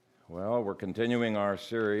Well, we're continuing our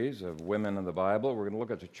series of women in the Bible. We're going to look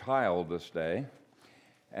at a child this day.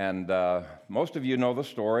 And most of you know the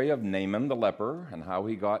story of Naaman the leper and how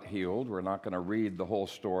he got healed. We're not going to read the whole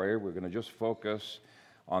story. We're going to just focus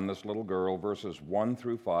on this little girl, verses 1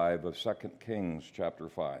 through 5 of 2 Kings chapter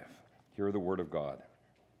 5. Hear the word of God.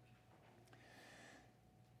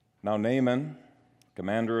 Now Naaman,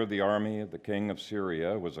 commander of the army of the king of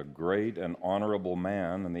Syria, was a great and honorable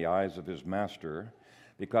man in the eyes of his master,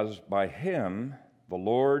 because by him the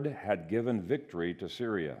Lord had given victory to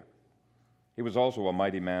Syria. He was also a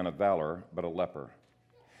mighty man of valor, but a leper.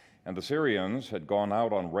 And the Syrians had gone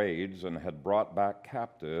out on raids and had brought back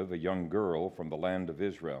captive a young girl from the land of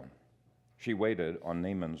Israel. She waited on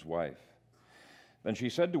Naaman's wife. Then she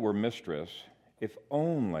said to her mistress, "If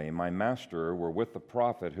only my master were with the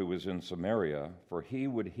prophet who is in Samaria, for he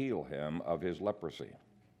would heal him of his leprosy."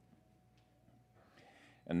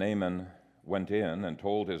 And Naaman went in and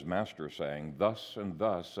told his master, saying, "Thus and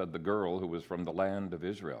thus said the girl who was from the land of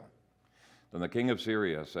Israel." Then the king of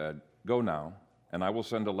Syria said, "Go now, and I will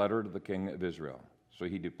send a letter to the king of Israel." So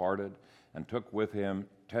he departed and took with him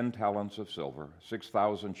 10 talents of silver,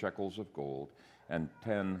 6,000 shekels of gold, and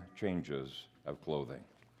 10 changes of clothing.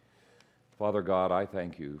 Father God, I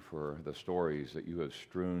thank you for the stories that you have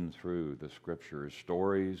strewn through the scriptures,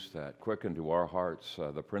 stories that quicken to our hearts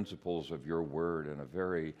the principles of your word in a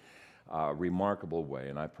very remarkable way.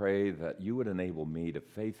 And I pray that you would enable me to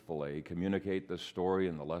faithfully communicate this story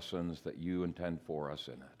and the lessons that you intend for us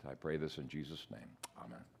in it. I pray this in Jesus' name.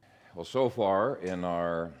 Amen. Well, so far in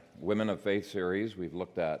our Women of Faith series, we've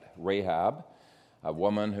looked at Rahab, a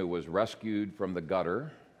woman who was rescued from the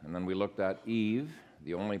gutter. And then we looked at Eve,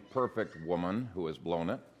 the only perfect woman who has blown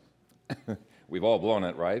it. We've all blown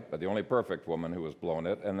it, right? But the only perfect woman who has blown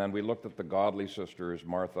it. And then we looked at the godly sisters,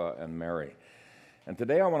 Martha and Mary. And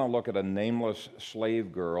today I want to look at a nameless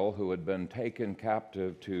slave girl who had been taken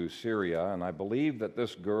captive to Syria, and I believe that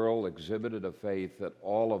this girl exhibited a faith that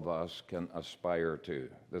all of us can aspire to.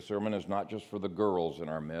 This sermon is not just for the girls in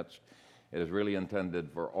our midst. It is really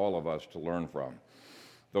intended for all of us to learn from.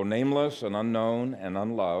 Though nameless and unknown and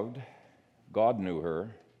unloved, God knew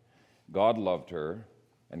her, God loved her,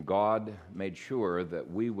 and God made sure that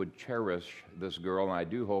we would cherish this girl, and I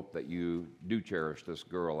do hope that you do cherish this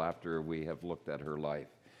girl after we have looked at her life.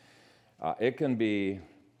 It can be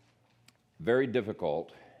very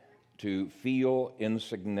difficult to feel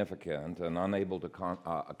insignificant and unable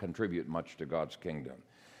to contribute much to God's kingdom.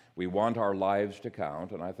 We want our lives to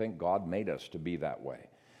count, and I think God made us to be that way.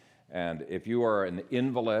 And if you are an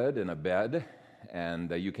invalid in a bed and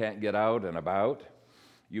you can't get out and about,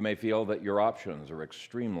 you may feel that your options are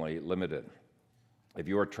extremely limited. If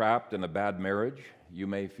you are trapped in a bad marriage, you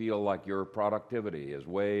may feel like your productivity is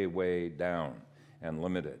way, way down and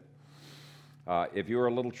limited. If you're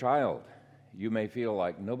a little child, you may feel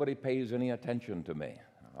like nobody pays any attention to me.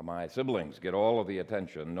 My siblings get all of the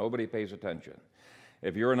attention. Nobody pays attention.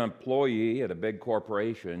 If you're an employee at a big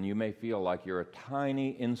corporation, you may feel like you're a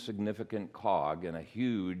tiny, insignificant cog in a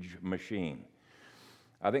huge machine.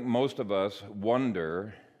 I think most of us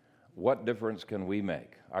wonder, what difference can we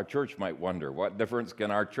make? Our church might wonder, what difference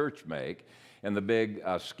can our church make in the big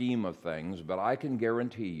scheme of things? But I can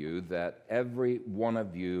guarantee you that every one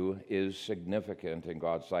of you is significant in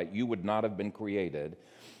God's sight. You would not have been created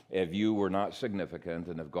if you were not significant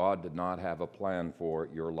and if God did not have a plan for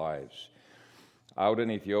your lives. Out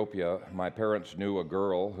in Ethiopia, my parents knew a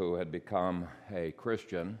girl who had become a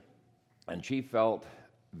Christian, and she felt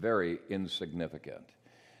very insignificant.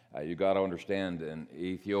 You got to understand, in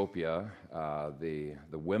Ethiopia, the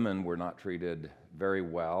women were not treated very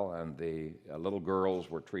well, and the little girls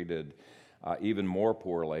were treated even more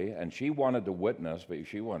poorly. And she wanted to witness, but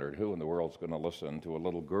she wondered who in the world's going to listen to a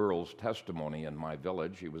little girl's testimony in my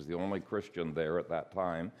village. She was the only Christian there at that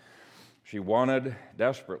time. She wanted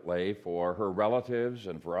desperately for her relatives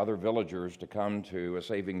and for other villagers to come to a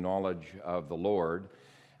saving knowledge of the Lord.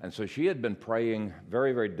 And so she had been praying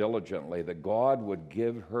very, very diligently that God would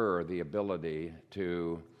give her the ability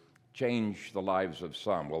to change the lives of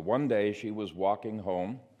some. Well, one day she was walking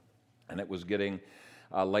home, and it was getting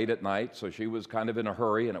late at night, so she was kind of in a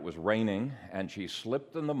hurry, and it was raining, and she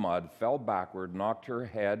slipped in the mud, fell backward, knocked her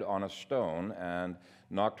head on a stone, and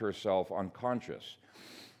knocked herself unconscious.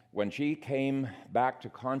 When she came back to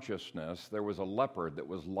consciousness, there was a leopard that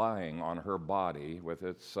was lying on her body with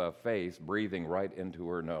its face breathing right into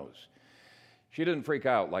her nose. She didn't freak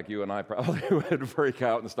out like you and I probably would freak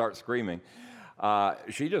out and start screaming.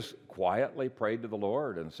 She just quietly prayed to the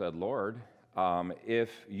Lord and said, "Lord, if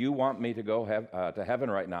you want me to go to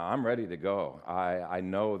heaven right now, I'm ready to go. I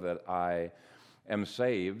know that I am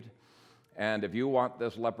saved, And if you want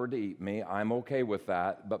this leopard to eat me, I'm okay with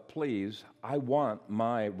that. But please, I want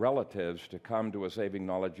my relatives to come to a saving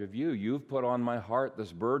knowledge of you. You've put on my heart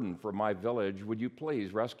this burden for my village. Would you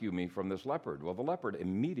please rescue me from this leopard? Well, the leopard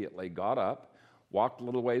immediately got up, walked a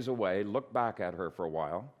little ways away, looked back at her for a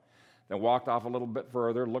while, then walked off a little bit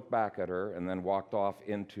further, looked back at her, and then walked off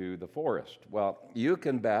into the forest. Well, you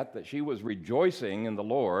can bet that she was rejoicing in the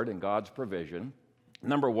Lord and God's provision.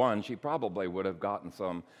 Number one, she probably would have gotten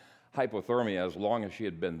some hypothermia as long as she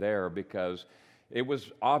had been there, because it was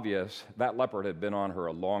obvious that leopard had been on her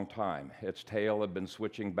a long time. Its tail had been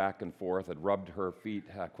switching back and forth, had rubbed her feet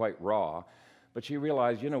quite raw. But she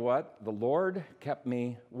realized, you know what? The Lord kept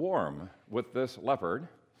me warm with this leopard,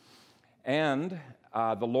 and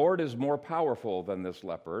the Lord is more powerful than this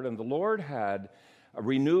leopard, and the Lord had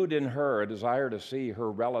renewed in her a desire to see her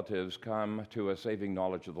relatives come to a saving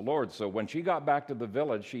knowledge of the Lord. So when she got back to the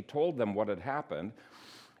village, she told them what had happened.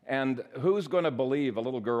 And who's going to believe a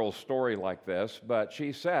little girl's story like this? But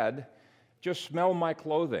she said, just smell my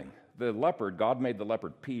clothing. The leopard, God made the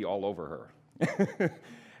leopard pee all over her.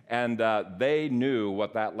 And they knew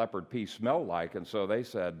what that leopard pee smelled like, and so they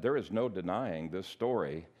said, there is no denying this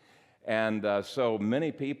story. And so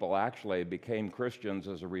many people actually became Christians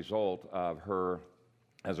as a result of her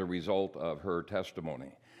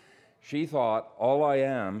testimony. She thought, all I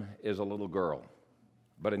am is a little girl.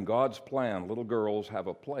 But in God's plan, little girls have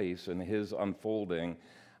a place in His unfolding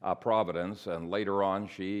providence. And later on,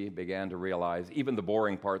 she began to realize even the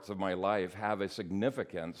boring parts of my life have a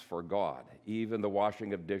significance for God, even the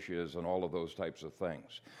washing of dishes and all of those types of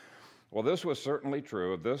things. Well, this was certainly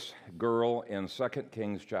true of this girl in 2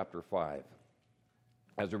 Kings chapter 5.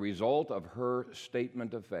 As a result of her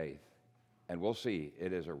statement of faith, and we'll see,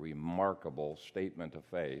 it is a remarkable statement of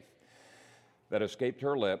faith that escaped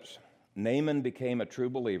her lips, Naaman became a true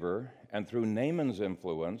believer, and through Naaman's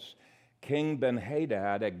influence, King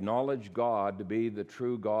Ben-Hadad acknowledged God to be the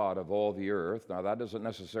true God of all the earth. Now, that doesn't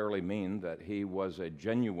necessarily mean that he was a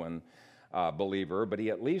genuine believer, but he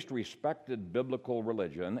at least respected biblical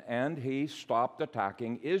religion, and he stopped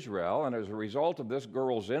attacking Israel. And as a result of this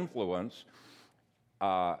girl's influence,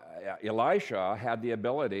 Elisha had the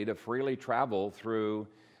ability to freely travel through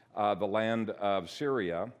the land of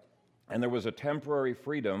Syria, and there was a temporary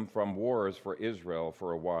freedom from wars for Israel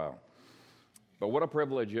for a while. But what a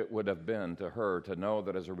privilege it would have been to her to know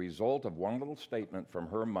that as a result of one little statement from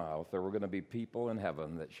her mouth, there were going to be people in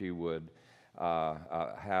heaven that she would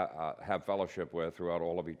have fellowship with throughout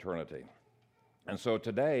all of eternity. And so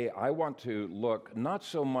today, I want to look not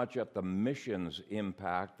so much at the missions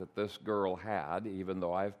impact that this girl had, even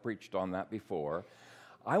though I've preached on that before.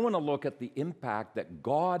 I want to look at the impact that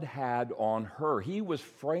God had on her. He was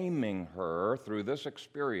framing her through this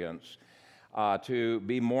experience to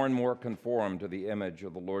be more and more conformed to the image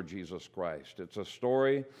of the Lord Jesus Christ. It's a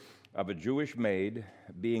story of a Jewish maid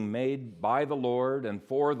being made by the Lord and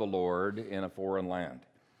for the Lord in a foreign land.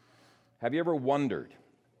 Have you ever wondered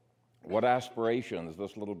what aspirations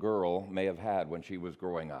this little girl may have had when she was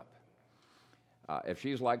growing up? If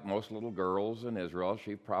she's like most little girls in Israel,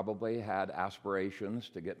 she probably had aspirations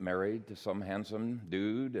to get married to some handsome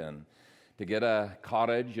dude and to get a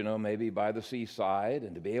cottage, maybe by the seaside,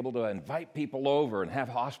 and to be able to invite people over and have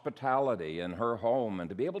hospitality in her home and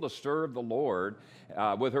to be able to serve the Lord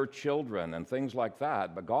with her children and things like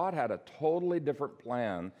that. But God had a totally different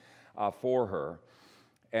plan for her.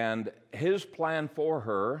 And His plan for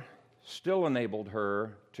her still enabled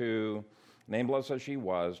her to, nameless as she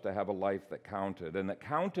was, to have a life that counted. And it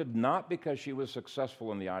counted not because she was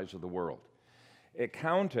successful in the eyes of the world. It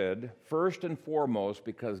counted first and foremost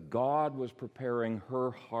because God was preparing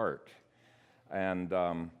her heart. And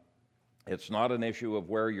it's not an issue of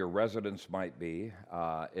where your residence might be.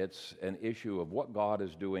 It's an issue of what God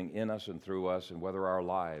is doing in us and through us and whether our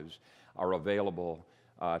lives are available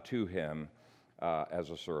to Him as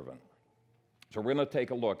a servant. So we're going to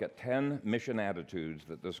take a look at 10 mission attitudes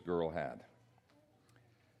that this girl had.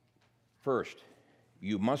 First,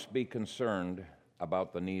 you must be concerned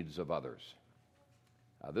about the needs of others.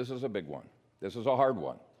 This is a big one. This is a hard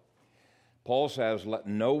one. Paul says, let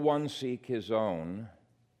no one seek his own,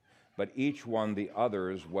 but each one the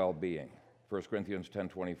other's well-being. 1 Corinthians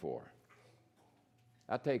 10:24.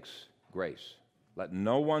 That takes grace. Let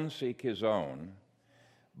no one seek his own,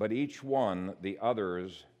 but each one the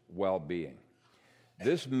other's well-being.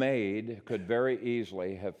 This maid could very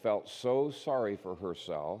easily have felt so sorry for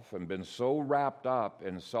herself and been so wrapped up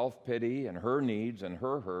in self-pity and her needs and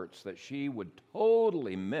her hurts that she would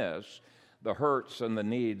totally miss the hurts and the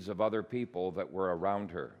needs of other people that were around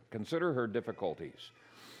her. Consider her difficulties.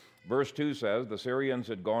 Verse 2 says, the Syrians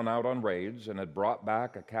had gone out on raids and had brought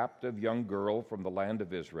back a captive young girl from the land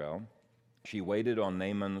of Israel. She waited on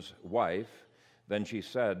Naaman's wife. Then she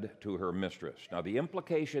said to her mistress. Now, the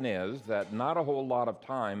implication is that not a whole lot of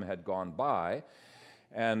time had gone by.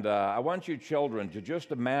 And I want you children to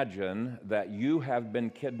just imagine that you have been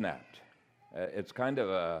kidnapped. It's kind of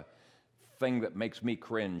a thing that makes me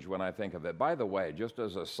cringe when I think of it. By the way, just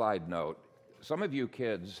as a side note, some of you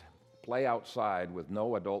kids play outside with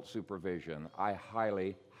no adult supervision. I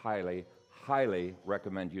highly, highly, highly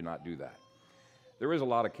recommend you not do that. There is a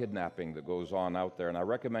lot of kidnapping that goes on out there, and I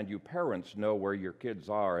recommend you parents know where your kids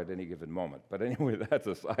are at any given moment. But anyway, that's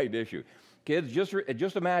a side issue. Kids,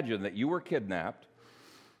 just imagine that you were kidnapped,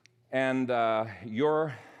 and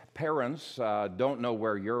your parents don't know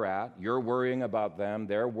where you're at. You're worrying about them.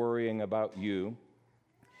 They're worrying about you.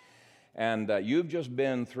 And you've just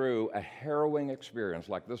been through a harrowing experience,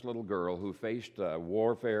 like this little girl who faced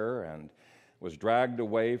warfare and was dragged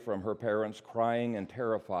away from her parents crying and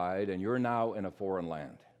terrified, and you're now in a foreign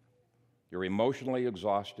land. You're emotionally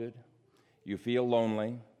exhausted. You feel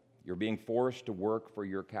lonely. You're being forced to work for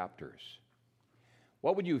your captors.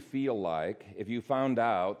 What would you feel like if you found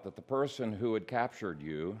out that the person who had captured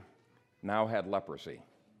you now had leprosy?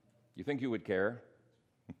 You think you would care?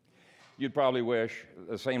 You'd probably wish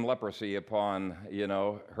the same leprosy upon,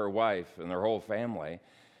 her wife and their whole family.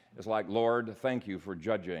 It's like, Lord, thank you for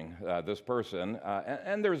judging this person.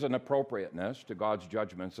 And there's an appropriateness to God's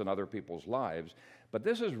judgments in other people's lives. But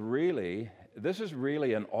this is really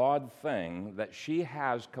an odd thing that she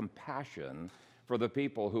has compassion for the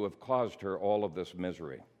people who have caused her all of this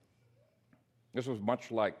misery. This was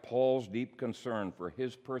much like Paul's deep concern for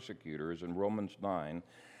his persecutors in Romans 9,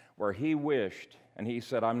 where he wished, and he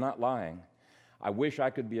said, I'm not lying, I wish I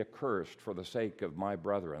could be accursed for the sake of my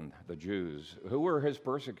brethren, the Jews, who were his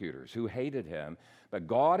persecutors, who hated him. But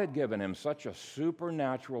God had given him such a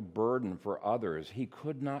supernatural burden for others, he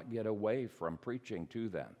could not get away from preaching to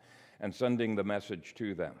them and sending the message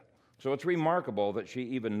to them. So it's remarkable that she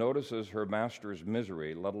even notices her master's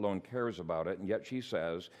misery, let alone cares about it, and yet she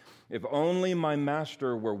says, if only my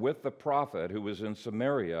master were with the prophet who was in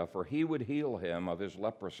Samaria, for he would heal him of his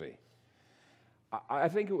leprosy. I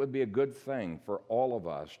think it would be a good thing for all of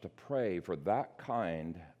us to pray for that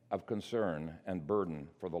kind of concern and burden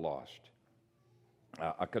for the lost.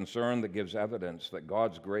 A concern that gives evidence that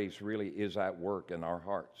God's grace really is at work in our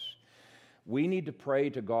hearts. We need to pray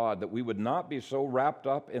to God that we would not be so wrapped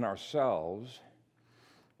up in ourselves,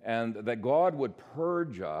 and that God would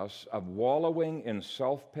purge us of wallowing in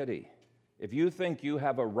self-pity. If you think you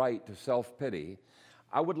have a right to self-pity,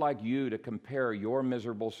 I would like you to compare your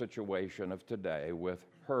miserable situation of today with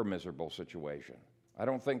her miserable situation. I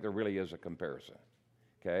don't think there really is a comparison,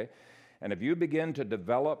 okay? And if you begin to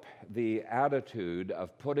develop the attitude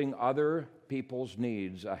of putting other people's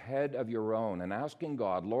needs ahead of your own and asking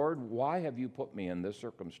God, Lord, why have you put me in this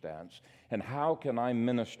circumstance? And how can I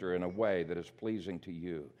minister in a way that is pleasing to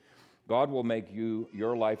you? God will make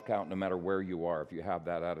your life count no matter where you are if you have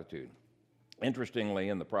that attitude. Interestingly,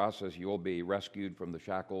 in the process, you will be rescued from the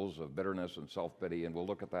shackles of bitterness and self-pity, and we'll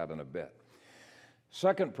look at that in a bit.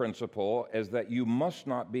 Second principle is that you must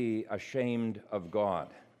not be ashamed of God.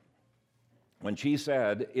 When she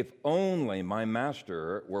said, if only my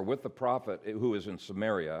master were with the prophet who is in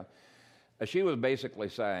Samaria, she was basically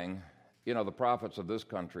saying, the prophets of this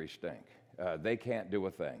country stink. They can't do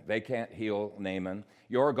a thing. They can't heal Naaman.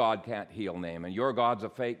 Your God can't heal Naaman. Your God's a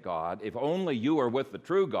fake God. If only you were with the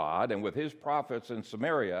true God and with his prophets in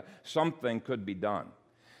Samaria, something could be done.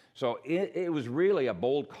 So it was really a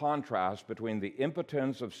bold contrast between the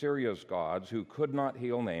impotence of Syria's gods, who could not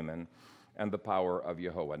heal Naaman, and the power of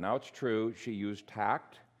Jehovah. Now, it's true, she used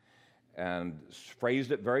tact and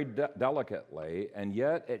phrased it very delicately, and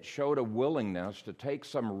yet it showed a willingness to take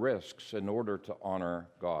some risks in order to honor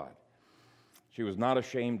God. She was not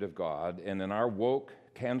ashamed of God, and in our woke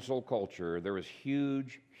cancel culture, there is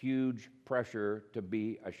huge, huge pressure to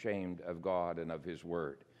be ashamed of God and of his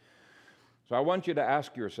word. So I want you to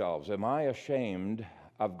ask yourselves, am I ashamed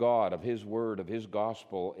of God, of his word, of his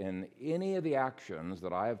gospel in any of the actions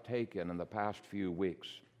that I have taken in the past few weeks?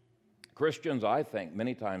 Christians, I think,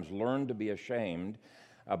 many times learn to be ashamed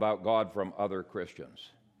about God from other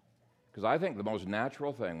Christians. Because I think the most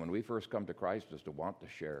natural thing when we first come to Christ is to want to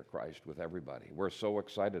share Christ with everybody. We're so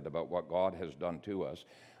excited about what God has done to us.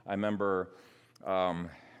 I remember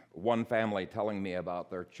one family telling me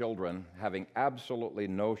about their children having absolutely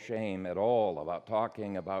no shame at all about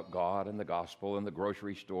talking about God and the gospel in the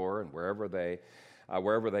grocery store and wherever they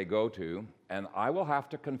go to. And I will have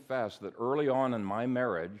to confess that early on in my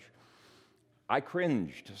marriage, I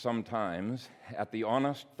cringed sometimes at the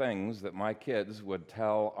honest things that my kids would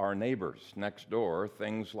tell our neighbors next door,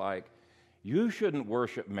 things like, "You shouldn't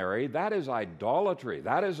worship Mary. That is idolatry.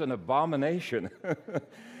 That is an abomination."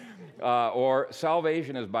 Or,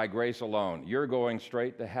 "Salvation is by grace alone. You're going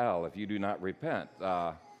straight to hell if you do not repent."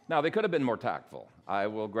 Now, they could have been more tactful. I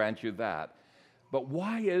will grant you that. But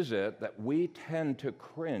why is it that we tend to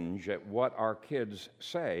cringe at what our kids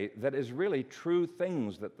say that is really true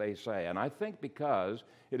things that they say? And I think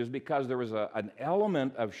it is because there is an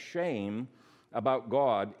element of shame about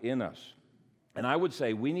God in us. And I would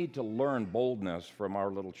say we need to learn boldness from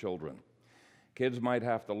our little children. Kids might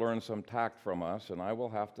have to learn some tact from us, and I will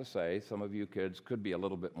have to say some of you kids could be a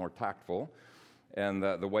little bit more tactful in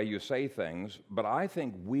the way you say things, but I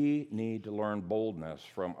think we need to learn boldness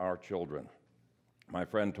from our children. My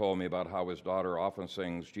friend told me about how his daughter often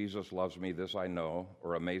sings, "Jesus loves me, this I know,"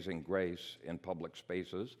 or "Amazing Grace" in public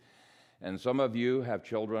spaces. And some of you have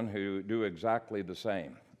children who do exactly the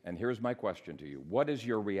same. And here's my question to you. What is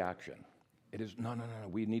your reaction? It is, no,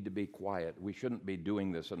 we need to be quiet. We shouldn't be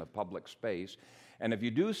doing this in a public space. And if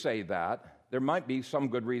you do say that, there might be some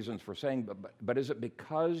good reasons for saying, but is it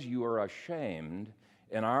because you are ashamed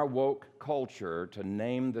in our woke culture to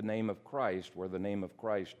name the name of Christ where the name of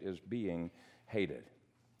Christ is being hated?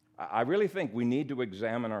 I really think we need to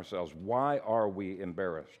examine ourselves. Why are we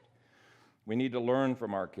embarrassed? We need to learn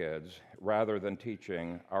from our kids rather than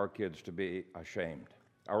teaching our kids to be ashamed.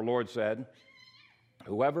 Our Lord said,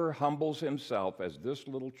 "Whoever humbles himself as this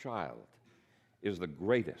little child is the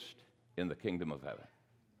greatest in the kingdom of heaven."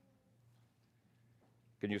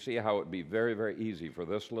 Can you see how it would be very, very easy for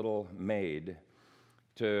this little maid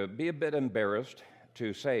to be a bit embarrassed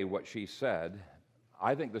to say what she said?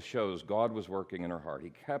 I think this shows God was working in her heart. He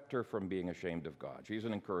kept her from being ashamed of God. She's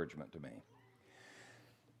an encouragement to me.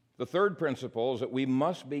 The third principle is that we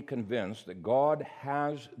must be convinced that God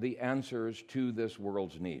has the answers to this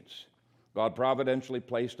world's needs. God providentially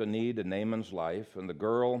placed a need in Naaman's life, and the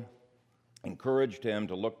girl encouraged him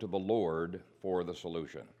to look to the Lord for the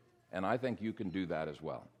solution. And I think you can do that as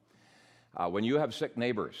well. When you have sick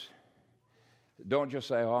neighbors, don't just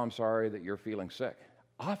say, "Oh, I'm sorry that you're feeling sick."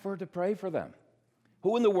 Offer to pray for them.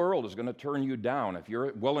 Who in the world is going to turn you down if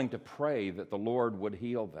you're willing to pray that the Lord would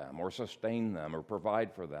heal them or sustain them or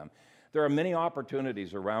provide for them? There are many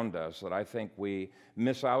opportunities around us that I think we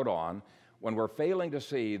miss out on when we're failing to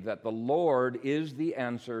see that the Lord is the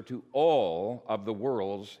answer to all of the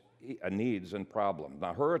world's needs and problems.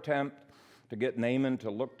 Now, her attempt to get Naaman to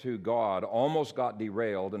look to God almost got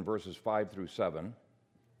derailed in verses 5 through 7.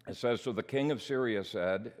 It says, "So the king of Syria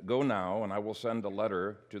said, 'Go now, and I will send a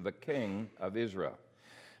letter to the king of Israel.'"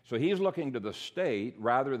 So he's looking to the state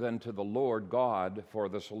rather than to the Lord God for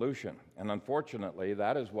the solution. And unfortunately,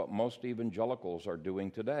 that is what most evangelicals are doing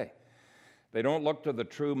today. They don't look to the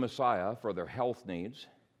true Messiah for their health needs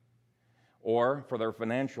or for their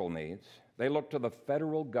financial needs. They look to the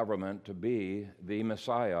federal government to be the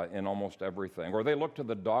Messiah in almost everything. Or they look to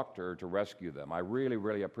the doctor to rescue them. I really,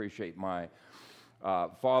 really appreciate my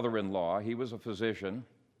father-in-law. He was a physician,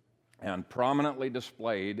 and prominently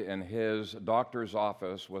displayed in his doctor's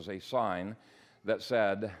office was a sign that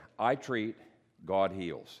said, "I treat, God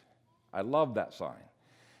heals." I love that sign.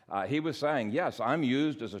 He was saying, yes, I'm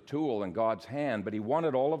used as a tool in God's hand, but he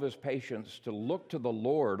wanted all of his patients to look to the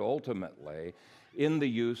Lord ultimately in the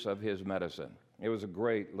use of his medicine. It was a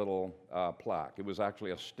great little plaque. It was actually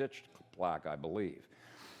a stitched plaque, I believe.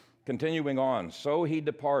 Continuing on, "So he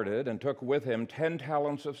departed and took with him 10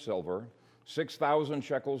 talents of silver, 6,000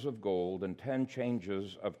 shekels of gold, and 10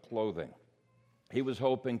 changes of clothing." He was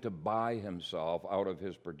hoping to buy himself out of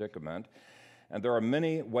his predicament. And there are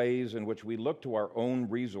many ways in which we look to our own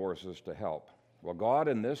resources to help. Well, God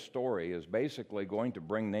in this story is basically going to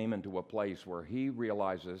bring Naaman to a place where he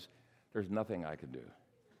realizes there's nothing I can do.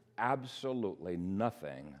 Absolutely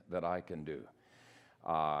nothing that I can do.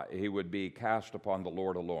 He would be cast upon the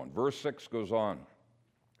Lord alone. Verse 6 goes on.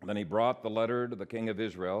 "Then he brought the letter to the king of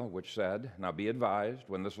Israel, which said, 'Now be advised,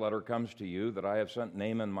 when this letter comes to you, that I have sent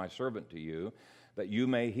Naaman my servant to you, that you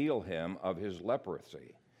may heal him of his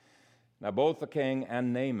leprosy.'" Now, both the king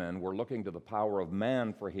and Naaman were looking to the power of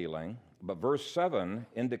man for healing, but verse 7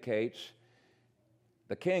 indicates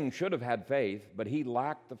the king should have had faith, but he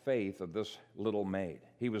lacked the faith of this little maid.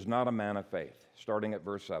 He was not a man of faith, starting at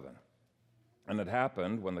verse 7. "And it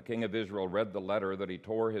happened, when the king of Israel read the letter, that he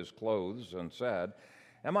tore his clothes and said,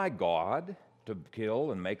 'Am I God to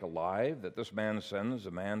kill and make alive, that this man sends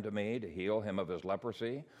a man to me to heal him of his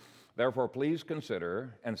leprosy? Therefore, please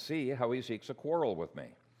consider and see how he seeks a quarrel with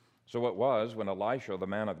me.' So it was, when Elisha, the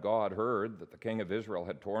man of God, heard that the king of Israel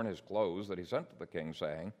had torn his clothes, that he sent to the king,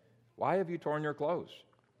 saying, Why have you torn your clothes?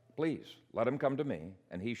 Please, let him come to me,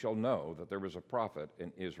 and he shall know that there is a prophet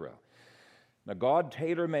in Israel. Now, God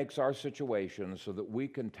tailor-makes our situations so that we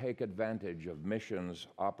can take advantage of missions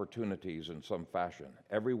opportunities in some fashion.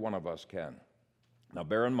 Every one of us can. Now,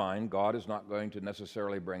 bear in mind, God is not going to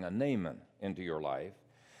necessarily bring a Naaman into your life,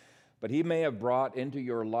 but he may have brought into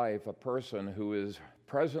your life a person who is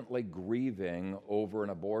presently grieving over an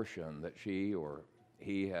abortion that she or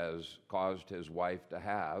he has caused his wife to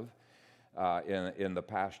have in the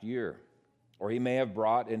past year. Or he may have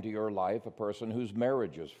brought into your life a person whose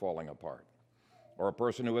marriage is falling apart, or a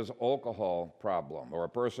person who has an alcohol problem, or a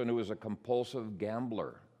person who is a compulsive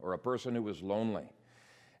gambler, or a person who is lonely.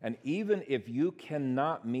 And even if you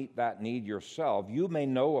cannot meet that need yourself, you may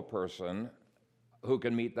know a person who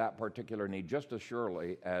can meet that particular need just as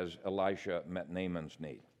surely as Elisha met Naaman's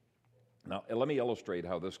need. Now, let me illustrate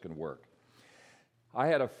how this can work. I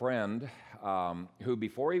had a friend who,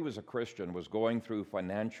 before he was a Christian, was going through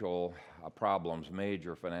financial problems,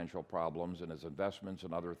 major financial problems in his investments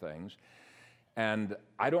and other things. And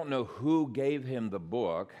I don't know who gave him the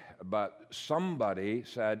book, but somebody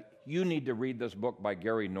said, you need to read this book by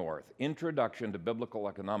Gary North, Introduction to Biblical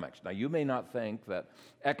Economics. Now, you may not think that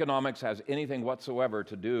economics has anything whatsoever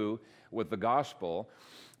to do with the gospel,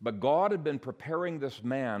 but God had been preparing this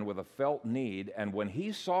man with a felt need, and when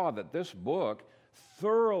he saw that this book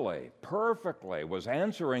thoroughly, perfectly was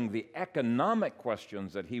answering the economic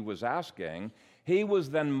questions that he was asking, he was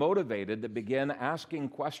then motivated to begin asking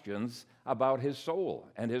questions about his soul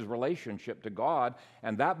and his relationship to God.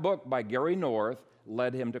 And that book by Gary North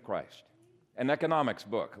led him to Christ. An economics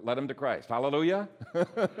book led him to Christ. Hallelujah.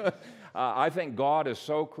 I think God is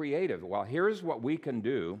so creative. Well, here's what we can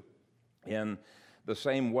do in the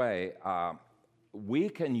same way. We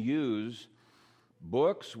can use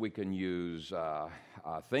books, we can use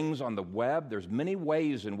things on the web. There's many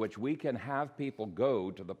ways in which we can have people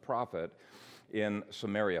go to the prophet in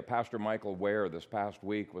Samaria. Pastor Michael Ware this past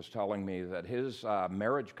week was telling me that his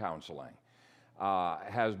marriage counseling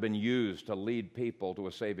has been used to lead people to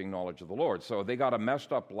a saving knowledge of the Lord. So they got a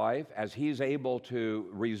messed up life. As he's able to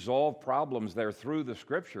resolve problems there through the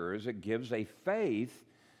Scriptures, it gives a faith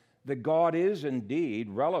that God is indeed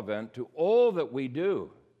relevant to all that we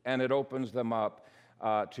do, and it opens them up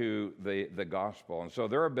to the gospel. And so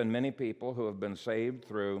there have been many people who have been saved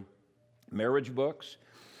through marriage books,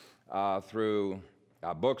 through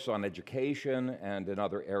books on education, and in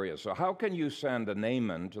other areas. So how can you send a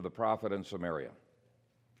Naaman to the prophet in Samaria?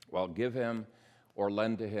 Well, give him or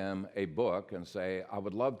lend to him a book and say, I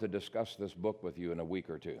would love to discuss this book with you in a week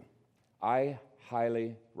or two. I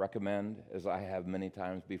highly recommend, as I have many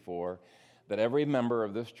times before, that every member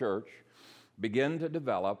of this church begin to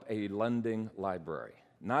develop a lending library.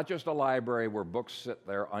 Not just a library where books sit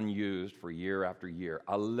there unused for year after year,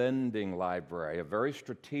 a lending library of very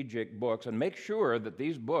strategic books, and make sure that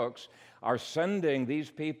these books are sending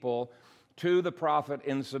these people to the prophet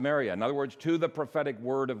in Samaria. In other words, to the prophetic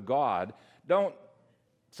word of God. Don't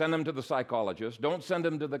send them to the psychologist. Don't send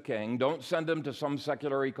them to the king. Don't send them to some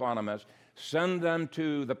secular economist. Send them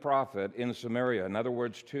to the prophet in Samaria. In other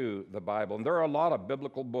words, to the Bible. And there are a lot of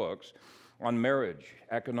biblical books on marriage,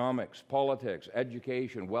 economics, politics,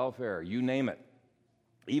 education, welfare, you name it.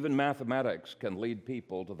 Even mathematics can lead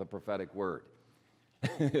people to the prophetic word.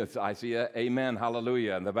 I see a amen,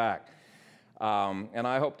 hallelujah in the back. And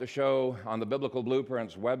I hope to show on the Biblical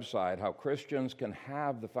Blueprints website how Christians can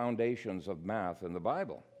have the foundations of math in the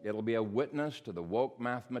Bible. It'll be a witness to the woke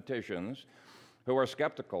mathematicians who are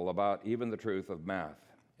skeptical about even the truth of math.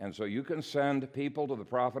 And so you can send people to the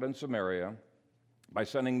prophet in Samaria by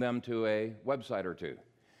sending them to a website or two,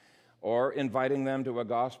 or inviting them to a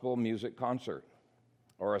gospel music concert,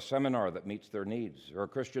 or a seminar that meets their needs, or a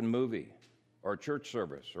Christian movie, or a church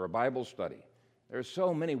service, or a Bible study. There's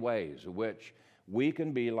so many ways in which we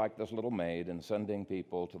can be like this little maid in sending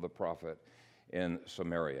people to the prophet in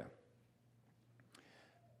Samaria.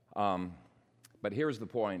 But here's the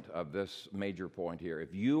point of this major point here.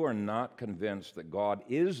 If you are not convinced that God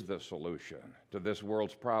is the solution to this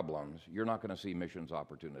world's problems, you're not going to see missions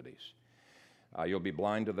opportunities. You'll be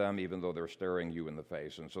blind to them even though they're staring you in the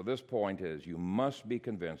face. And so this point is you must be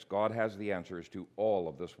convinced God has the answers to all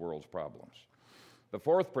of this world's problems. The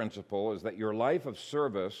fourth principle is that your life of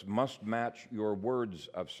service must match your words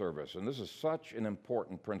of service. And this is such an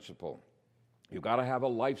important principle. You've got to have a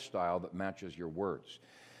lifestyle that matches your words.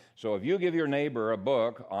 So if you give your neighbor a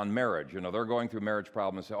book on marriage, they're going through marriage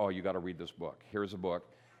problems and say, oh, you got to read this book. Here's a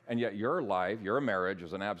book. And yet your life, your marriage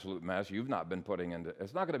is an absolute mess. You've not been putting into,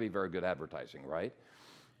 it's not going to be very good advertising, right?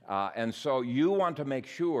 And so you want to make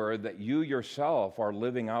sure that you yourself are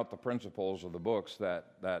living out the principles of the books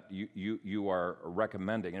that you are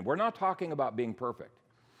recommending. And we're not talking about being perfect.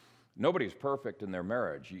 Nobody's perfect in their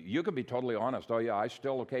marriage. You could be totally honest. Oh, yeah, I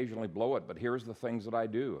still occasionally blow it, but here's the things that I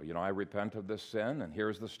do. I repent of this sin, and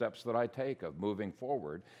here's the steps that I take of moving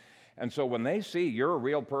forward. And so when they see you're a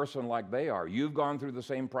real person like they are, you've gone through the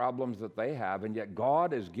same problems that they have, and yet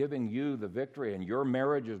God is giving you the victory, and your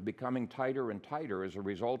marriage is becoming tighter and tighter as a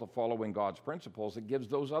result of following God's principles, it gives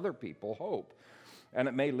those other people hope. And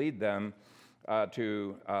it may lead them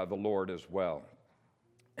to the Lord as well.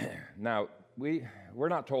 Now, we're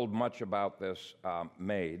not told much about this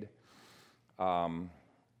maid, but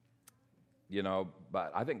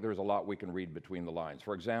I think there's a lot we can read between the lines.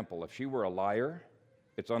 For example, if she were a liar,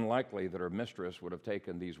 it's unlikely that her mistress would have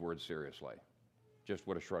taken these words seriously, just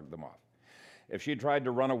would have shrugged them off. If she tried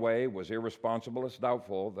to run away, was irresponsible, it's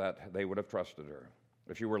doubtful that they would have trusted her.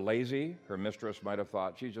 If she were lazy, her mistress might have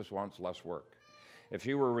thought she just wants less work. If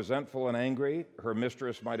she were resentful and angry, her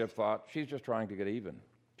mistress might have thought she's just trying to get even.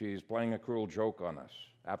 She's playing a cruel joke on us.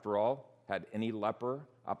 After all, had any leper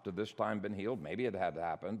up to this time been healed? Maybe it had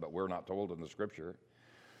happened, but we're not told in the scripture.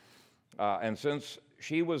 And since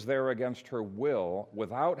she was there against her will,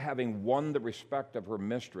 without having won the respect of her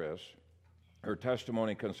mistress, her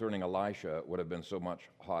testimony concerning Elisha would have been so much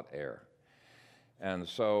hot air. And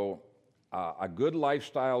so a good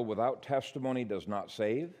lifestyle without testimony does not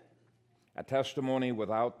save. A testimony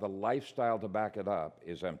without the lifestyle to back it up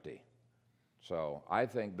is empty. So I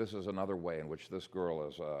think this is another way in which this girl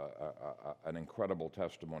is an incredible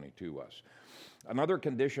testimony to us. Another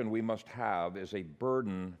condition we must have is a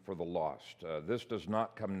burden for the lost. This does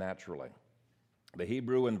not come naturally. The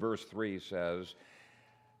Hebrew in verse 3 says,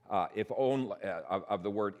 if only, of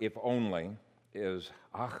the word if only, is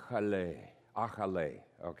achale,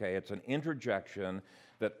 okay? It's an interjection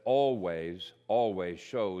that always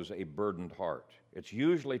shows a burdened heart. It's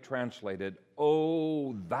usually translated,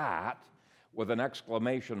 oh, that, with an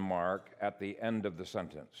exclamation mark at the end of the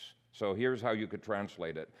sentence. So here's how you could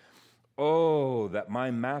translate it. Oh, that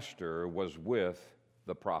my master was with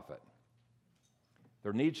the prophet.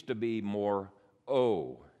 There needs to be more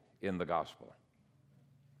oh in the gospel,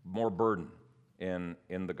 more burden in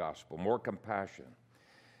the gospel, more compassion.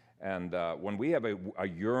 And when we have a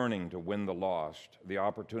yearning to win the lost, the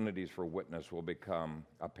opportunities for witness will become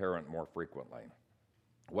apparent more frequently.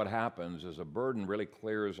 What happens is a burden really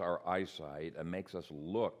clears our eyesight and makes us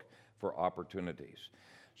look for opportunities.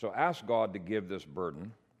 So ask God to give this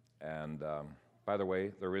burden. And by the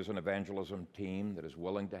way, there is an evangelism team that is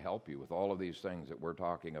willing to help you with all of these things that we're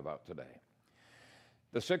talking about today.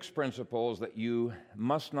 The 6 principles that you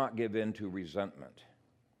must not give in to resentment.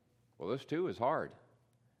 Well, this too is hard.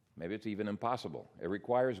 Maybe it's even impossible. It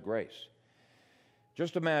requires grace.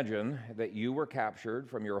 Just imagine that you were captured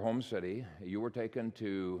from your home city. You were taken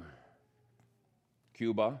to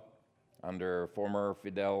Cuba under former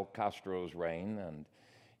Fidel Castro's reign, and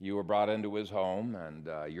you were brought into his home, and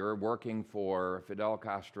you're working for Fidel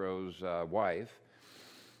Castro's wife.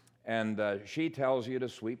 And she tells you to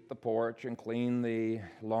sweep the porch and clean the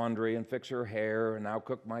laundry and fix her hair and now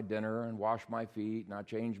cook my dinner and wash my feet, now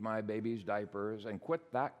change my baby's diapers, and quit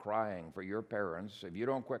that crying for your parents. If you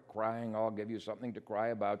don't quit crying, I'll give you something to cry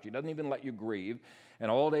about. She doesn't even let you grieve.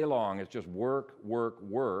 And all day long, it's just work, work,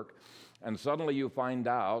 work. And suddenly you find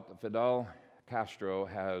out that Fidel Castro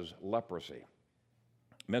has leprosy.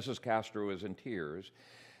 Mrs. Castro is in tears.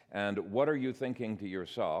 And what are you thinking to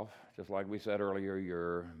yourself? Just like we said earlier,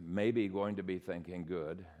 you're maybe going to be thinking,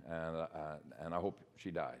 good, and I hope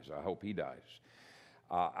she dies. I hope he dies.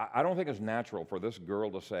 I don't think it's natural for this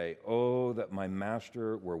girl to say, oh, that my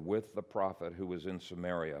master were with the prophet who was in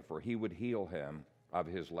Samaria, for he would heal him of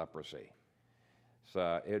his leprosy.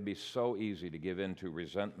 So it'd be so easy to give in to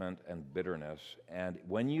resentment and bitterness. And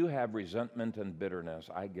when you have resentment and bitterness,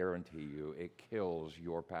 I guarantee you, it kills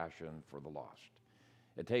your passion for the lost.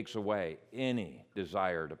 It takes away any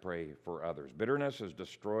desire to pray for others. Bitterness has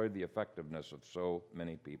destroyed the effectiveness of so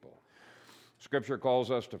many people. Scripture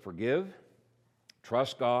calls us to forgive,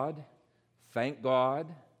 trust God, thank God,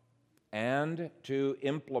 and to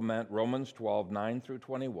implement Romans 12, 9 through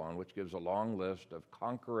 21, which gives a long list of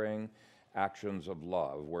conquering actions of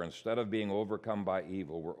love, where instead of being overcome by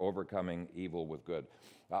evil, we're overcoming evil with good.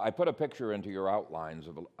 I put a picture into your outlines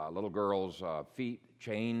of a little girl's feet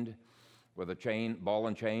chained with a ball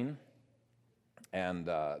and chain, and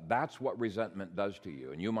that's what resentment does to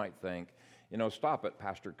you. And you might think, stop it,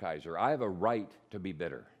 Pastor Kaiser. I have a right to be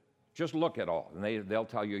bitter. Just look at all, and they'll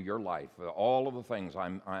tell you your life, all of the things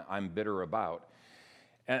I'm bitter about.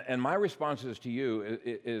 And my response is to you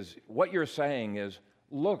is what you're saying is,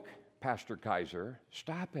 Look, Pastor Kaiser,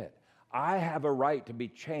 stop it. I have a right to be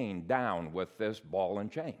chained down with this ball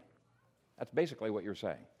and chain. That's basically what you're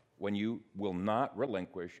saying when you will not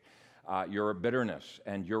relinquish your bitterness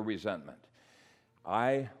and your resentment.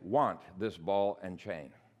 I want this ball and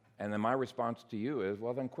chain. And then my response to you is,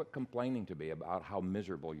 well, then quit complaining to me about how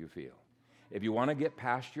miserable you feel. If you want to get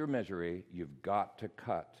past your misery, you've got to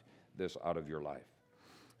cut this out of your life.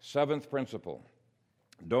 Seventh principle,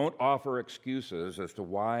 don't offer excuses as to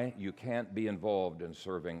why you can't be involved in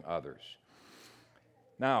serving others.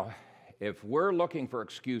 Now, if we're looking for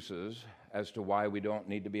excuses as to why we don't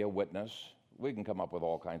need to be a witness, we can come up with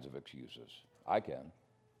all kinds of excuses. I can.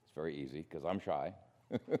 It's very easy because I'm shy.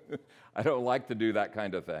 I don't like to do that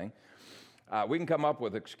kind of thing. We can come up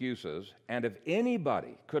with excuses, and if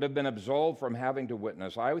anybody could have been absolved from having to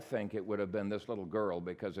witness, I would think it would have been this little girl,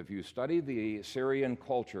 because if you study the Syrian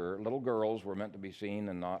culture, little girls were meant to be seen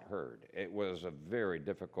and not heard. It was a very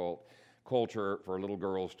difficult culture for little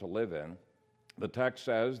girls to live in. The text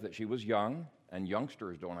says that she was young, and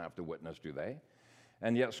youngsters don't have to witness, do they?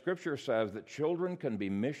 And yet Scripture says that children can be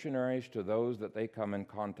missionaries to those that they come in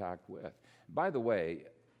contact with. By the way,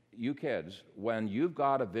 you kids, when you've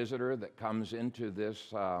got a visitor that comes into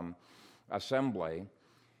this assembly,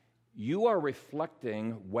 you are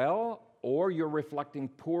reflecting well or you're reflecting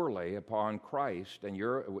poorly upon Christ and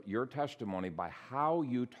your testimony by how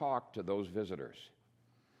you talk to those visitors.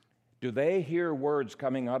 Do they hear words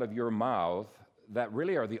coming out of your mouth that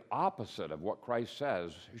really are the opposite of what Christ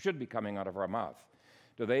says should be coming out of our mouth?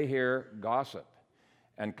 Do they hear gossip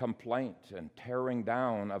and complaint and tearing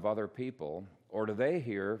down of other people? Or do they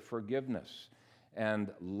hear forgiveness and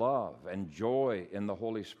love and joy in the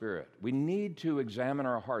Holy Spirit? We need to examine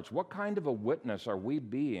our hearts. What kind of a witness are we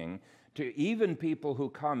being to even people who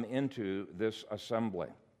come into this assembly?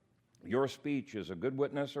 Your speech is a good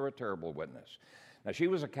witness or a terrible witness. Now, she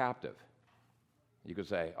was a captive. You could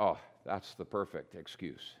say, oh, that's the perfect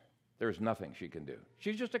excuse. There's nothing she can do.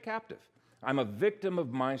 She's just a captive. I'm a victim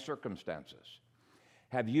of my circumstances.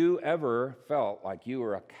 Have you ever felt like you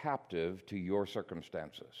were a captive to your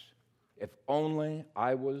circumstances? If only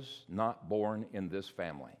I was not born in this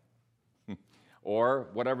family. Or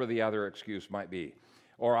whatever the other excuse might be.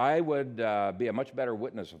 Or I would be a much better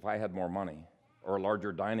witness if I had more money, or a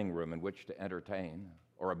larger dining room in which to entertain,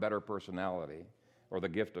 or a better personality, or the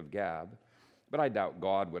gift of gab. But I doubt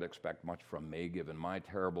God would expect much from me given my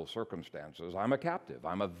terrible circumstances. I'm a captive.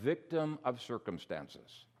 I'm a victim of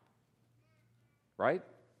circumstances. Right?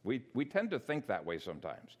 We tend to think that way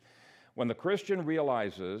sometimes. When the Christian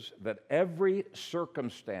realizes that every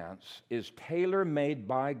circumstance is tailor-made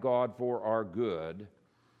by God for our good,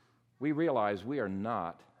 we realize we are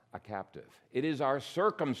not a captive. It is our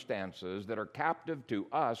circumstances that are captive to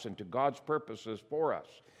us and to God's purposes for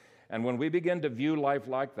us. And when we begin to view life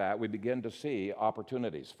like that, we begin to see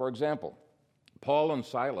opportunities. For example, Paul and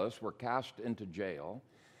Silas were cast into jail.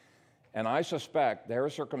 And I suspect their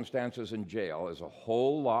circumstances in jail is a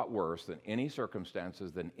whole lot worse than any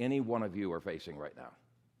circumstances than any one of you are facing right now.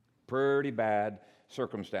 Pretty bad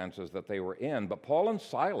circumstances that they were in. But Paul and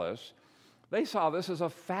Silas, they saw this as a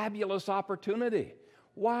fabulous opportunity.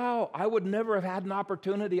 Wow, I would never have had an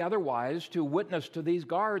opportunity otherwise to witness to these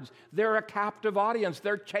guards. They're a captive audience.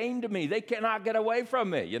 They're chained to me. They cannot get away from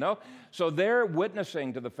me, you know? So they're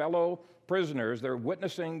witnessing to the fellow prisoners. They're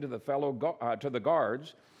witnessing to the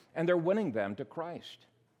guards. And they're winning them to Christ.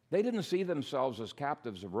 They didn't see themselves as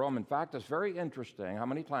captives of Rome. In fact, it's very interesting how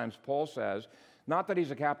many times Paul says, not that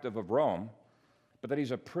he's a captive of Rome, but that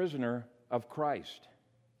he's a prisoner of Christ.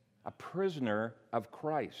 A prisoner of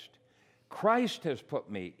Christ. Christ has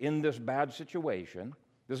put me in this bad situation.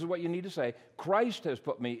 This is what you need to say. Christ has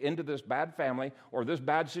put me into this bad family, or this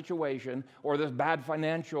bad situation, or this bad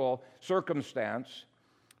financial circumstance,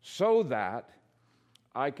 so that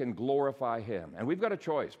I can glorify Him. And we've got a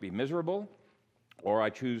choice, be miserable or I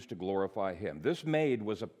choose to glorify Him. This maid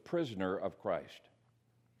was a prisoner of Christ.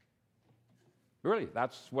 Really,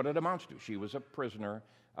 that's what it amounts to. She was a prisoner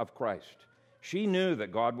of Christ. She knew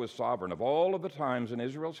that God was sovereign. Of all of the times in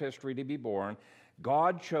Israel's history to be born,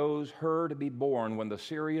 God chose her to be born when the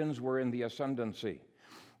Syrians were in the ascendancy.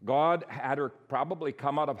 God had her probably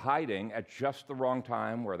come out of hiding at just the wrong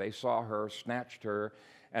time where they saw her, snatched her,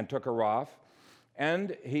 and took her off.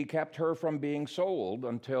 And He kept her from being sold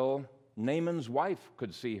until Naaman's wife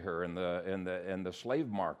could see her in the slave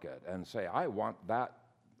market and say, I want that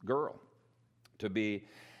girl to be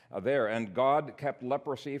there. And God kept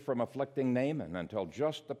leprosy from afflicting Naaman until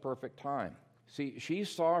just the perfect time. See, she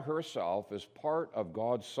saw herself as part of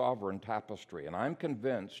God's sovereign tapestry. And I'm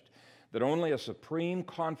convinced that only a supreme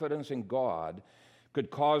confidence in God could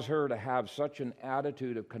cause her to have such an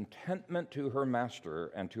attitude of contentment to her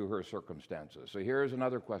master and to her circumstances. So here's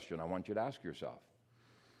another question I want you to ask yourself.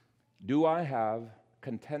 Do I have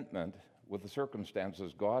contentment with the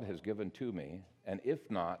circumstances God has given to me? And if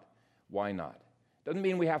not, why not? Doesn't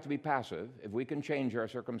mean we have to be passive. If we can change our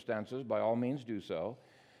circumstances, by all means do so.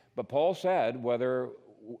 But Paul said, whether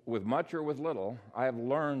with much or with little, I have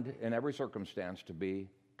learned in every circumstance to be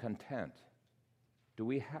content. Do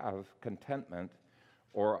we have contentment,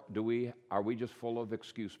 or are we just full of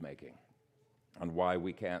excuse making on why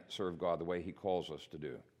we can't serve God the way He calls us to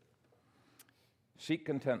do? Seek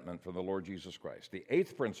contentment for the Lord Jesus Christ. The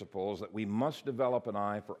eighth principle is that we must develop an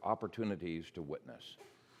eye for opportunities to witness.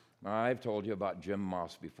 Now, I've told you about Jim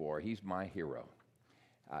Moss before. He's my hero.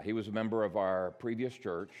 He was a member of our previous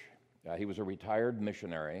church. He was a retired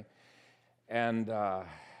missionary, and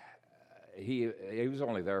he was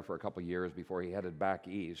only there for a couple years before he headed back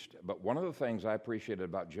east. But one of the things I appreciated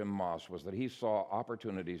about Jim Moss was that he saw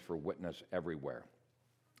opportunities for witness everywhere.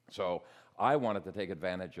 So I wanted to take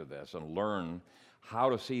advantage of this and learn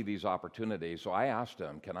how to see these opportunities. So I asked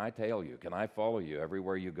him, can I tail you? Can I follow you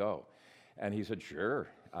everywhere you go? And he said, sure.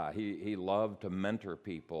 He loved to mentor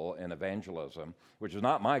people in evangelism, which is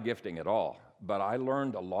not my gifting at all, but I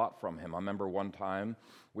learned a lot from him. I remember one time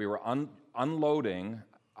we were unloading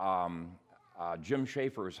Jim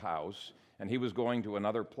Schaefer's house, and he was going to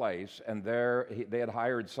another place, and they had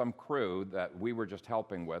hired some crew that we were just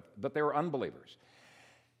helping with, but they were unbelievers.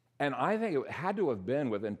 And I think it had to have been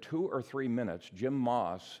within 2 or 3 minutes, Jim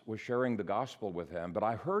Moss was sharing the gospel with him, but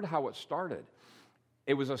I heard how it started.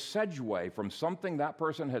 It was a segue from something that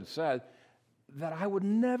person had said that I would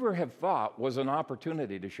never have thought was an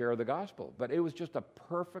opportunity to share the gospel, but it was just a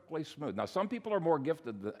perfectly smooth. Now, some people are more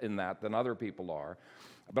gifted in that than other people are,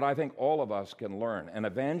 but I think all of us can learn. And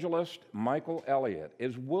evangelist Michael Elliott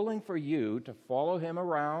is willing for you to follow him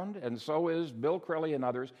around, and so is Bill Crilly and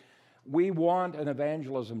others. We want an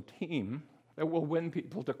evangelism team that will win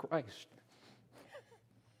people to Christ.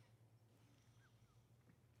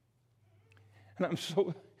 And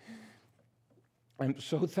I'm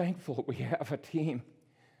so thankful we have a team,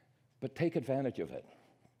 but take advantage of it.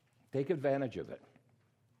 Take advantage of it.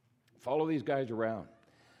 Follow these guys around.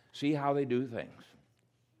 See how they do things.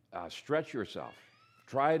 Stretch yourself.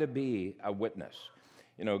 Try to be a witness.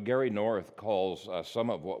 You know, Gary North calls some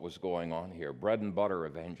of what was going on here bread and butter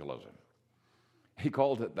evangelism. He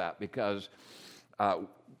called it that because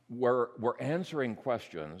we're answering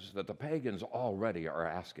questions that the pagans already are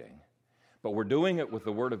asking, but we're doing it with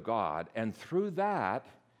the Word of God, and through that,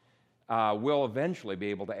 we'll eventually be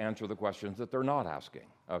able to answer the questions that they're not asking.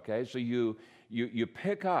 Okay, so you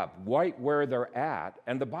pick up right where they're at,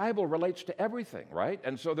 and the Bible relates to everything, right?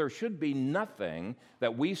 And so there should be nothing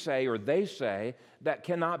that we say or they say that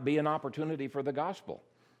cannot be an opportunity for the gospel.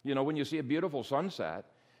 You know, when you see a beautiful sunset,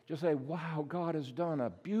 just say, wow, God has done a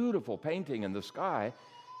beautiful painting in the sky.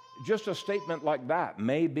 Just a statement like that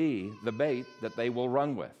may be the bait that they will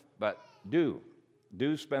run with. But do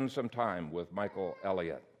spend some time with Michael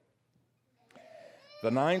Elliott.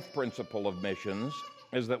 The ninth principle of missions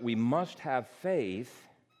is that we must have faith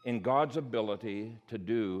in God's ability to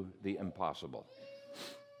do the impossible.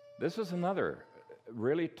 This is another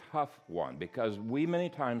really tough one because we many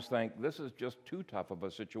times think this is just too tough of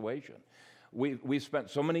a situation. We spent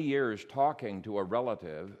so many years talking to a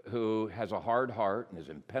relative who has a hard heart and is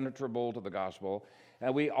impenetrable to the gospel,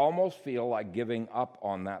 and we almost feel like giving up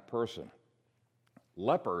on that person.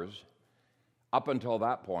 Lepers, up until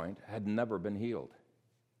that point, had never been healed.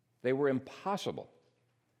 They were impossible.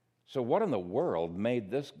 So what in the world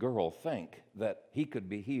made this girl think that he could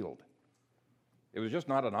be healed? It was just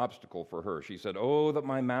not an obstacle for her. She said, "Oh, that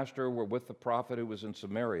my master were with the prophet who was in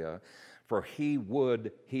Samaria, for he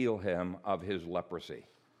would heal him of his leprosy."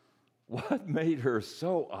 What made her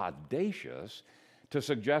so audacious to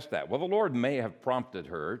suggest that? Well, the Lord may have prompted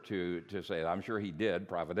her to say that. I'm sure he did,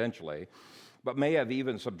 providentially, but may have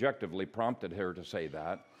even subjectively prompted her to say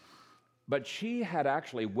that. But she had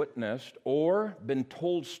actually witnessed or been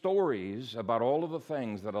told stories about all of the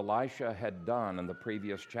things that Elisha had done in the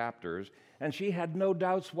previous chapters, and she had no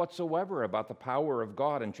doubts whatsoever about the power of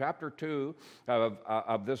God. In chapter 2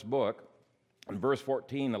 of this book, in verse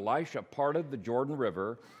 14, Elisha parted the Jordan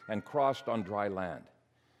River and crossed on dry land.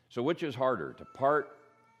 So which is harder, to part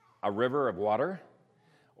a river of water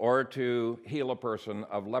or to heal a person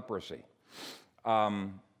of leprosy?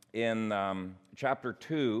 In chapter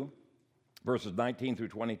 2, verses 19 through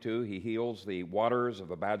 22, he heals the waters of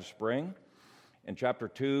a bad spring. In chapter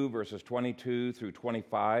 2, verses 22 through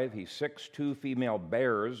 25, he sicks 2 female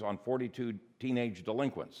bears on 42 teenage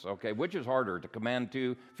delinquents. Okay, which is harder, to command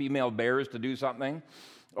 2 female bears to do something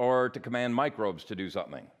or to command microbes to do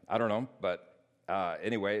something? I don't know, but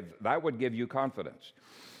anyway, that would give you confidence.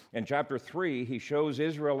 In chapter 3, he shows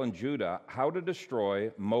Israel and Judah how to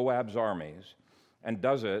destroy Moab's armies and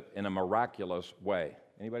does it in a miraculous way.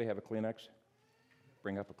 Anybody have a Kleenex?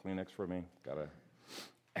 Bring up a Kleenex for me. Got a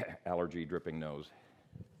allergy dripping nose.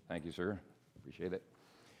 Thank you, sir. Appreciate it.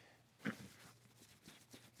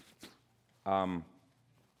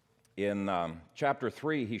 In chapter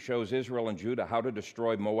 3, he shows Israel and Judah how to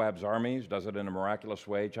destroy Moab's armies, does it in a miraculous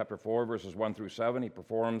way. Chapter 4, verses 1 through 7, he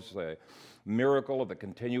performs the miracle of the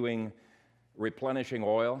continuing replenishing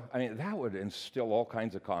oil. I mean, that would instill all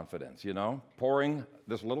kinds of confidence, you know? Pouring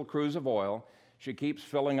this little cruse of oil, she keeps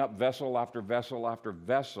filling up vessel after vessel after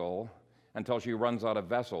vessel until she runs out of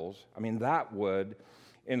vessels. I mean, that would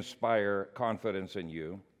inspire confidence in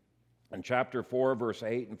you. In chapter 4, verse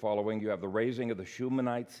 8 and following, you have the raising of the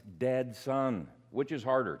Shumanite's dead son. Which is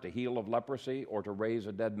harder, to heal of leprosy or to raise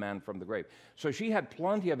a dead man from the grave? So she had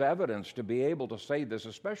plenty of evidence to be able to say this,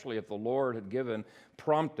 especially if the Lord had given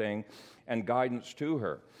prompting and guidance to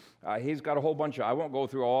her. He's got a whole bunch of, I won't go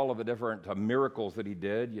through all of the different miracles that he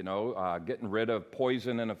did, you know, getting rid of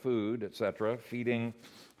poison in a food, etc., feeding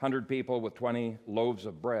 100 people with 20 loaves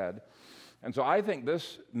of bread. And so I think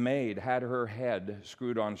this maid had her head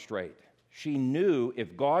screwed on straight. She knew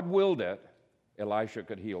if God willed it, Elisha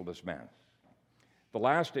could heal this man. The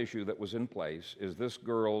last issue that was in place is this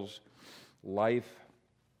girl's life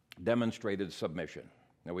demonstrated submission.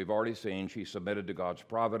 Now, we've already seen she submitted to God's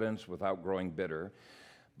providence without growing bitter,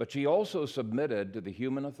 but she also submitted to the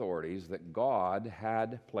human authorities that God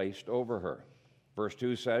had placed over her. Verse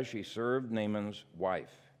 2 says she served Naaman's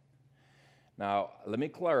wife. Now, let me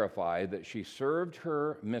clarify that she served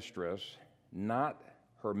her mistress, not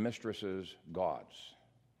her mistress's gods.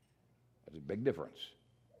 That's a big difference.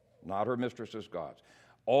 Not her mistress's gods.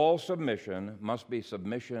 All submission must be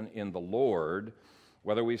submission in the Lord,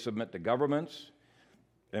 whether we submit to governments,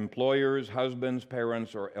 employers, husbands,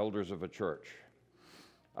 parents, or elders of a church.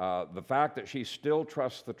 The fact that she still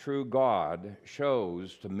trusts the true God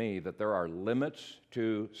shows to me that there are limits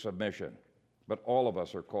to submission, but all of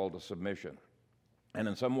us are called to submission. And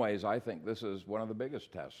in some ways, I think this is one of the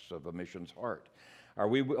biggest tests of a mission's heart. Are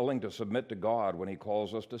we willing to submit to God when He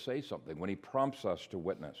calls us to say something, when He prompts us to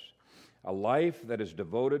witness? A life that is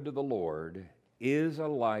devoted to the Lord is a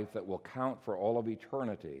life that will count for all of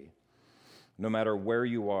eternity, no matter where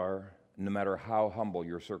you are, no matter how humble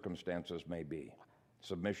your circumstances may be.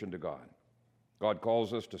 Submission to God. God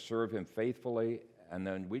calls us to serve Him faithfully, and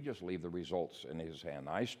then we just leave the results in His hand.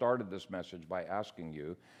 I started this message by asking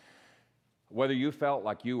you whether you felt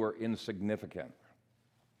like you were insignificant.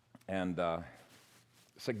 And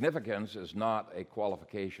significance is not a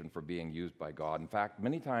qualification for being used by God. In fact,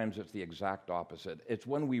 many times it's the exact opposite. It's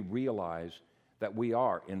when we realize that we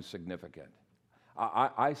are insignificant.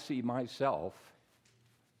 I see myself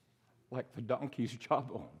like the donkey's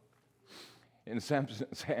jawbone in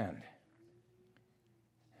Samson's hand.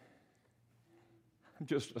 I'm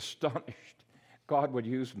just astonished God would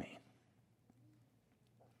use me.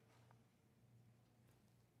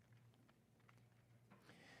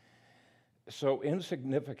 So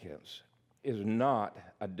insignificance is not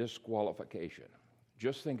a disqualification.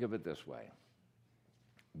 Just think of it this way.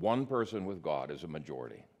 One person with God is a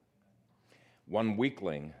majority. One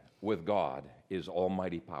weakling with God is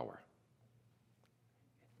almighty power.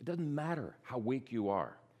 It doesn't matter how weak you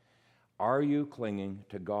are. Are you clinging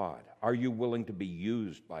to God? Are you willing to be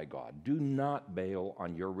used by God? Do not bail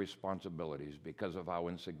on your responsibilities because of how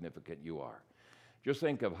insignificant you are. Just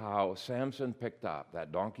think of how Samson picked up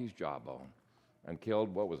that donkey's jawbone and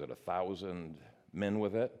killed, 1,000 men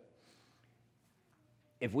with it?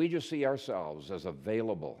 If we just see ourselves as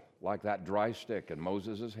available, like that dry stick in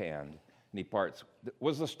Moses' hand, and he parts,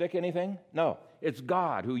 was the stick anything? No. It's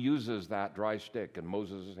God who uses that dry stick in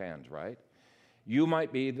Moses' hands, right? You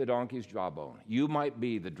might be the donkey's jawbone. You might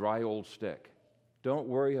be the dry old stick. Don't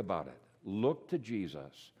worry about it. Look to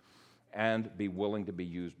Jesus and be willing to be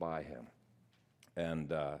used by Him.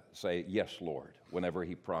 And say, yes, Lord, whenever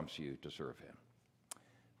He prompts you to serve Him.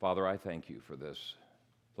 Father, I thank You for this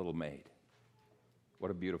little maid. What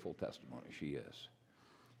a beautiful testimony she is.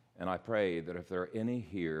 And I pray that if there are any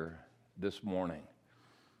here this morning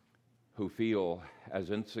who feel as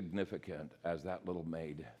insignificant as that little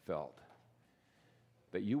maid felt,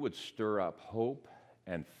 that You would stir up hope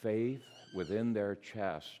and faith within their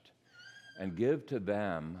chest and give to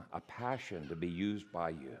them a passion to be used by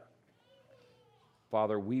You.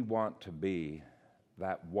 Father, we want to be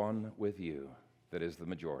that one with you that is the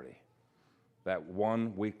majority, that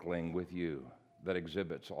one weakling with you that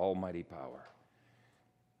exhibits almighty power.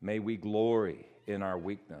 May we glory in our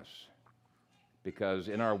weakness, because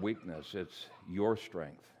in our weakness it's your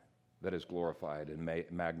strength that is glorified and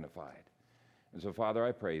magnified. And so, Father,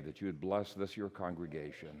 I pray that you would bless this, your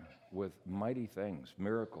congregation, with mighty things,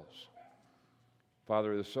 miracles.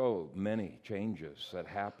 Father, there's so many changes that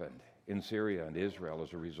happened in Syria and Israel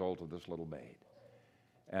as a result of this little maid.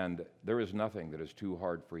 And there is nothing that is too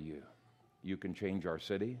hard for you. You can change our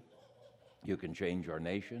city. You can change our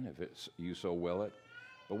nation if you so will it.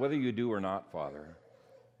 But whether you do or not, Father,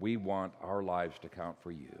 we want our lives to count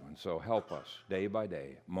for you. And so help us day by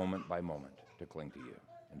day, moment by moment, to cling to you.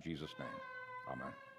 In Jesus' name, amen.